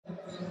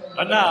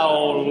And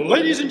now,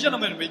 ladies and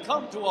gentlemen, we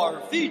come to our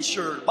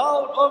featured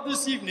bout of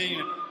this evening,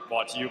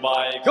 brought to you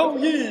by Go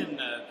Yin.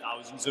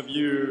 Thousands of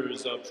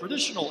years of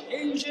traditional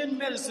Asian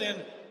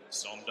medicine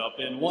summed up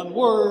in one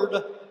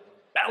word: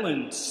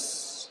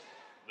 balance.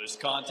 This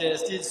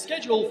contest is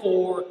scheduled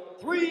for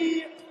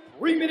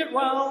three-minute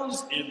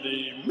rounds in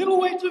the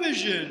middleweight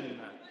division.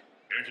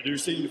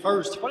 Introducing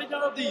first, fighting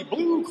out of the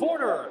blue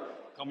corner,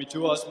 coming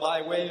to us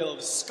by way of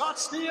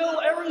Scottsdale,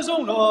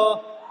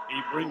 Arizona.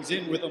 He brings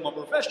in with him a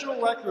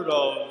professional record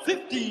of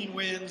 15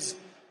 wins,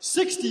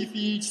 60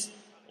 defeats.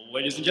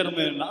 Ladies and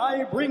gentlemen,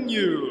 I bring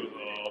you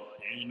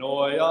the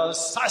Inoue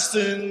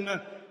assassin,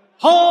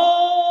 Marrero.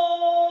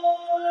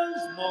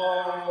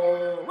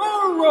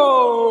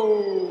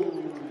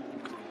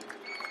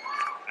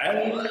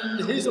 And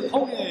his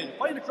opponent,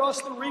 fighting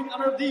across the ring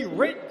under the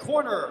red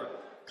corner,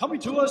 coming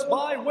to us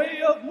by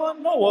way of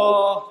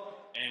Manoa.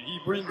 And he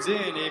brings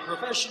in a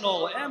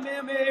professional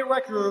MMA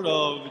record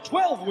of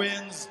 12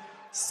 wins,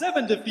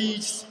 7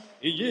 defeats.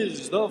 He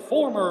is the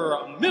former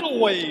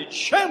middleweight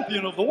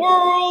champion of the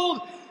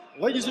world.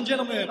 Ladies and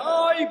gentlemen,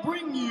 I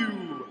bring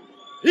you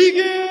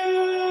Egan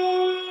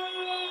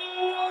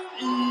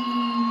Inoue.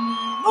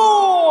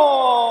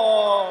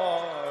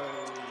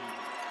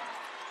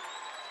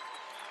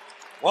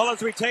 Well,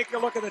 as we take a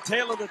look at the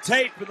tail of the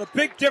tape, and the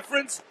big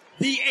difference,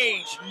 the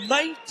age,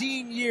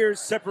 19 years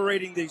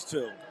separating these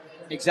two.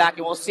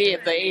 Exactly. We'll see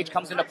if the age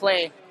comes into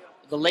play.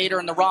 The later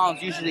in the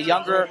rounds, usually the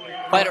younger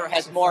fighter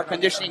has more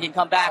conditioning and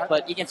come back,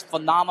 but Egan's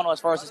phenomenal as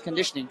far as his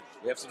conditioning.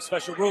 We have some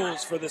special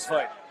rules for this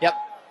fight. Yep.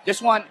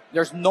 This one,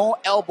 there's no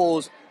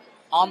elbows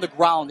on the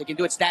ground. They can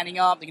do it standing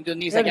up. They can do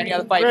knees like any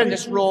other fight. But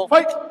this rule,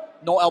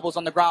 no elbows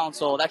on the ground.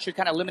 So that should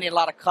kind of eliminate a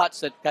lot of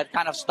cuts that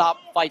kind of stop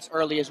fights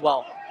early as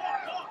well.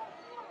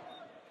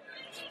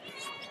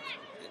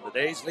 In the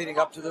days leading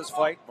up to this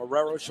fight,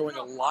 Marrero showing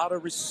a lot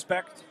of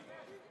respect.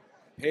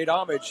 Paid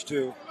homage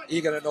to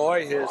Egan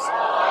Inoue, his teenage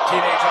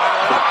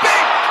idol. And a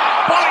big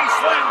body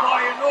slam by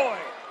Inoue.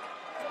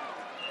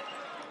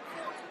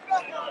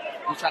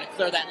 He's trying to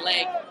clear that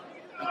leg.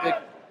 Good.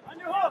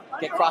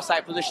 Get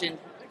cross-side position,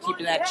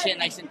 keeping that chin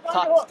nice and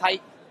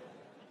tight.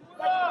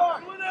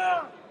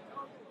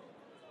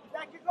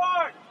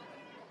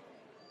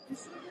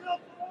 He's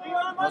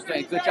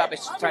doing a good job of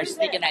trying to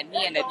sneak in that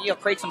knee, and that knee will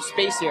create some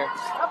space here.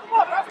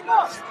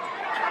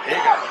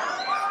 Egan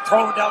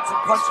throwing down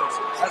some punches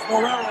as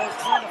Marrero is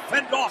trying to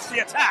fend off the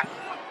attack.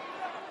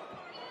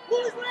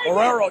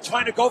 Marrero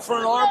trying to go for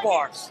an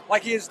armbar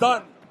like he has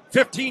done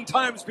 15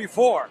 times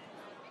before.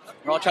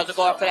 Marrero tries to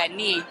go after that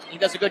knee. He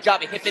does a good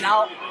job of hipping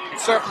out and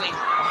circling. Boom!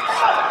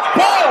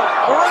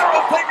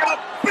 Marrero taking a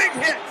big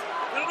hit.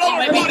 And another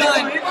might be body done.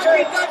 slam. He might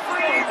be done for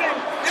Egan.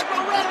 And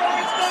Marrero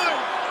is done.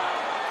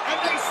 And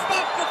they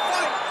stop the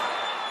fight.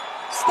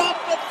 Stop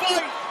the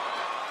fight.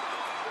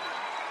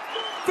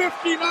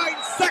 59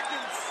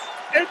 seconds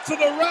into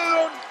the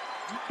round.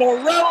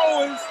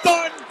 Marrero is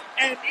done.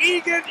 And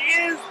Egan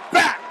is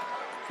back.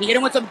 He hit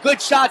him with some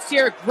good shots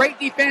here. Great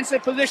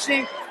defensive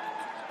positioning.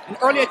 An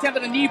early attempt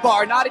at a knee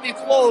bar, not even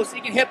close.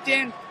 Egan hipped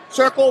in,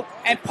 circled,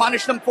 and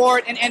punished him for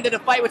it and ended the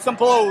fight with some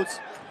blows.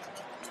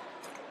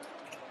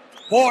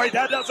 Boy,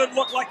 that doesn't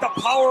look like the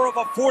power of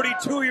a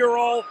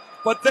 42-year-old,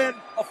 but then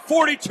a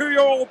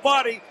 42-year-old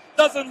body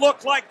doesn't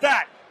look like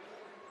that.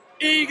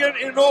 Egan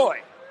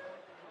Inoue.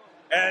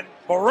 And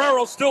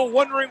Marrero still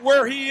wondering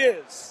where he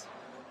is.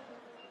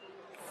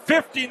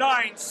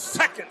 59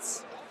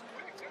 seconds.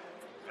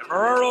 And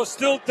Marrero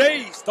still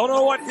dazed. Don't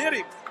know what hit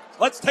him.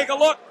 Let's take a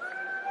look.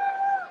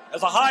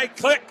 There's a high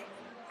click.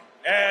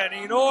 And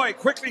Inoue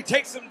quickly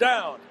takes him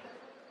down.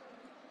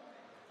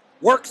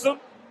 Works him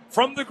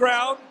from the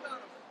ground.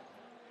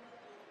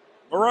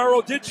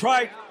 Marrero did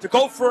try to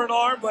go for an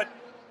arm, but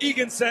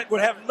Egan said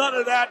would have none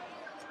of that.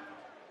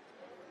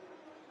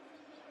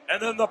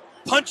 And then the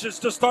punches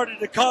just started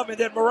to come, and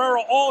then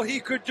Marrero, all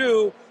he could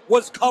do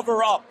was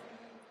cover up.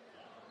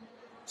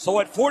 So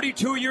at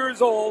 42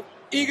 years old,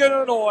 Egan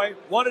Inoue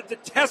wanted to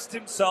test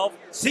himself,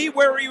 see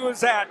where he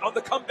was at on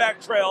the comeback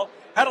trail,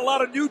 had a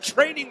lot of new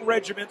training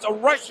regimens, a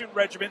Russian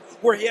regiment,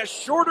 where he has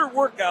shorter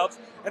workouts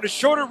and a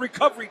shorter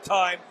recovery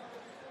time.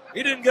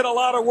 He didn't get a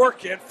lot of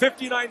work in.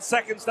 59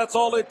 seconds, that's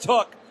all it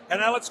took. And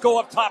now let's go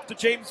up top to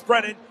James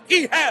Brennan.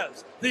 He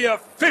has the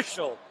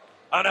official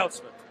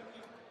announcement.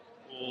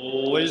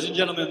 Ladies and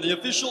gentlemen, the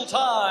official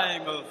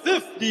time of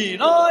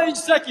 59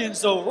 seconds.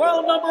 So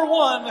round number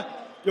 1,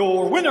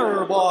 your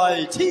winner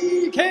by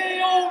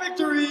TKO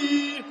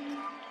victory,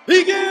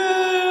 Egan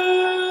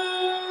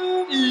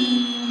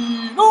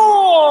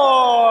Inoue.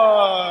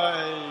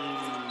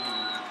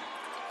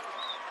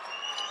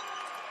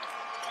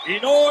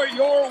 Inoue,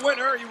 your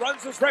winner. He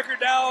runs his record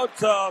now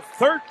to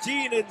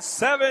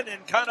 13-7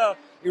 and kind of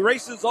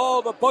erases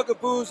all the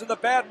bugaboos and the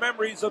bad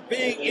memories of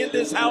being in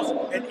this house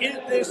and in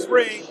this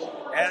ring.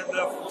 And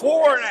the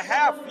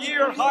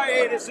 4.5-year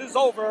hiatus is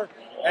over,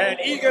 and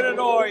Egan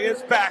Inoue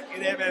is back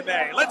in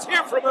MMA. Let's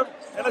hear from him,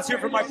 and let's hear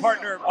from my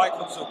partner,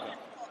 Michael Zuka.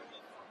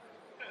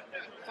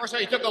 First of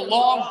all, he took a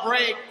long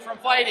break from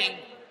fighting,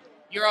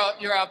 you're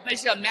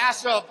basically a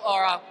master of,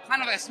 or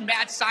kind of a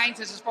mad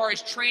scientist as far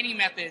as training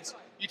methods.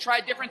 You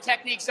tried different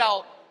techniques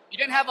out. You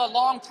didn't have a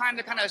long time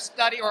to kind of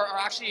study or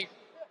actually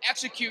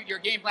execute your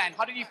game plan.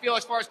 How did you feel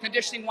as far as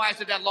conditioning-wise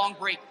with that long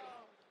break?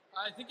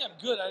 I think I'm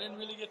good. I didn't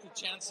really get the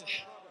chance.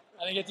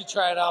 I didn't get to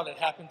try it out. It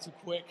happened too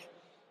quick.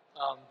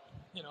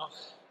 You know,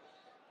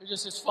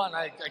 it's fun.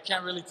 I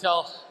can't really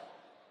tell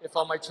if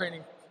all my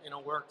training,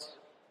 worked.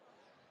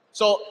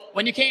 So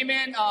when you came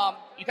in,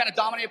 you kind of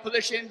dominated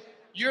position.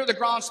 You're the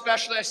ground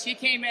specialist. He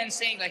came in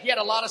saying that he had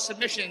a lot of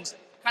submissions,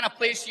 kind of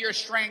plays to your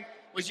strength.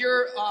 Was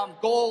your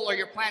goal or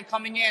your plan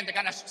coming in to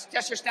kind of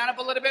test your stand-up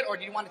a little bit, or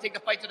do you want to take the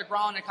fight to the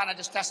ground and kind of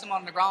just test him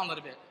on the ground a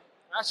little bit?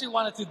 I actually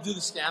wanted to do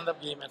the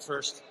stand-up game at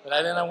first,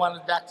 but then I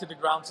wanted back to the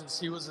ground since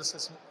he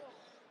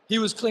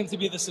was claimed to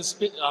be the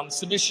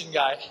submission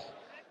guy.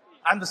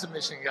 I'm the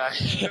submission guy.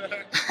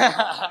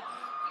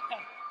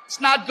 It's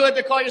not good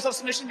to call yourself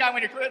submission guy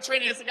when you're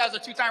training against the guy who's a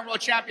two-time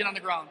world champion on the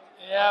ground.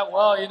 Yeah,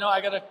 well,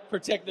 I got to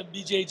protect the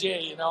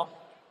BJJ,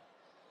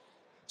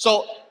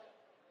 So,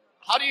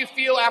 how do you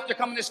feel after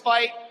coming this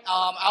fight?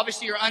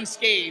 Obviously, you're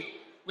unscathed.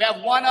 We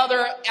have one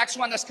other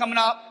X1 that's coming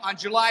up on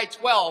July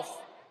 12th.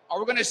 Are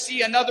we going to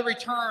see another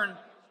return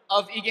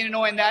of Egan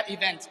Inoue in that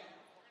event?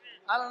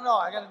 I don't know.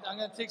 I'm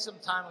going to take some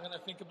time. I'm going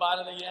to think about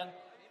it again.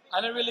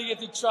 I didn't really get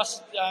to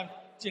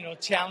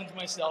challenge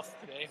myself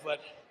today, but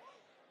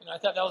I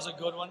thought that was a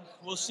good one.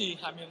 We'll see.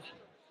 I mean,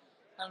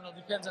 I don't know.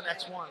 Depends on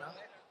X1, huh?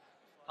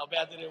 How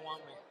bad do they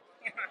want me?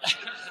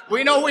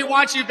 We know we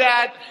want you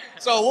bad,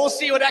 so we'll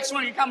see what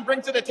X1 can come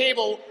bring to the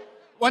table.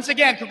 Once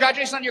again,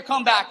 congratulations on your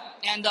comeback.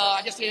 And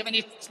I guess, do you have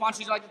any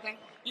sponsors you'd like to thank?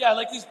 Yeah, I'd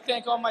like to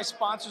thank all my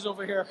sponsors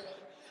over here.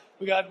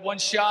 We got One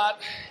Shot,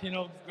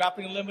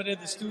 Grappling Unlimited,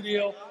 the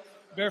studio,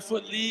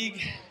 Barefoot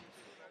League.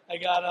 I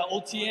got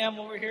OTM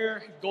over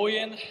here,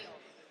 Goyen,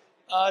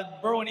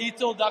 Berwin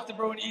Ito, Dr.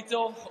 Berwin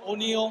Ito,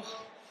 O'Neill,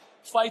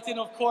 Fighting,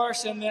 of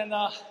course, and then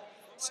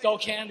Skull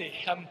Candy.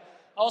 I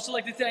also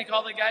like to thank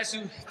all the guys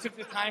who took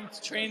the time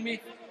to train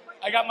me.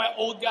 I got my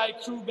old guy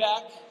crew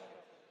back,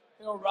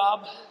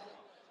 Rob,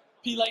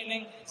 P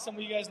Lightning, some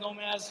of you guys know him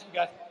as. We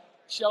got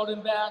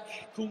Sheldon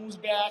back, Kumu's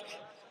back,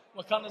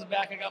 McConnell's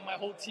back. I got my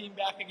whole team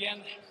back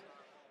again.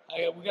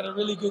 We got a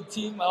really good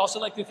team. I also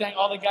like to thank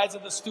all the guys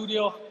at the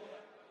studio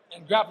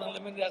and Grappling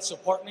Unlimited that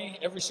support me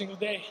every single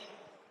day.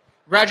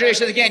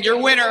 Congratulations again,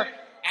 your winner,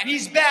 and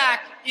he's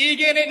back,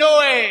 Egan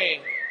Inoue.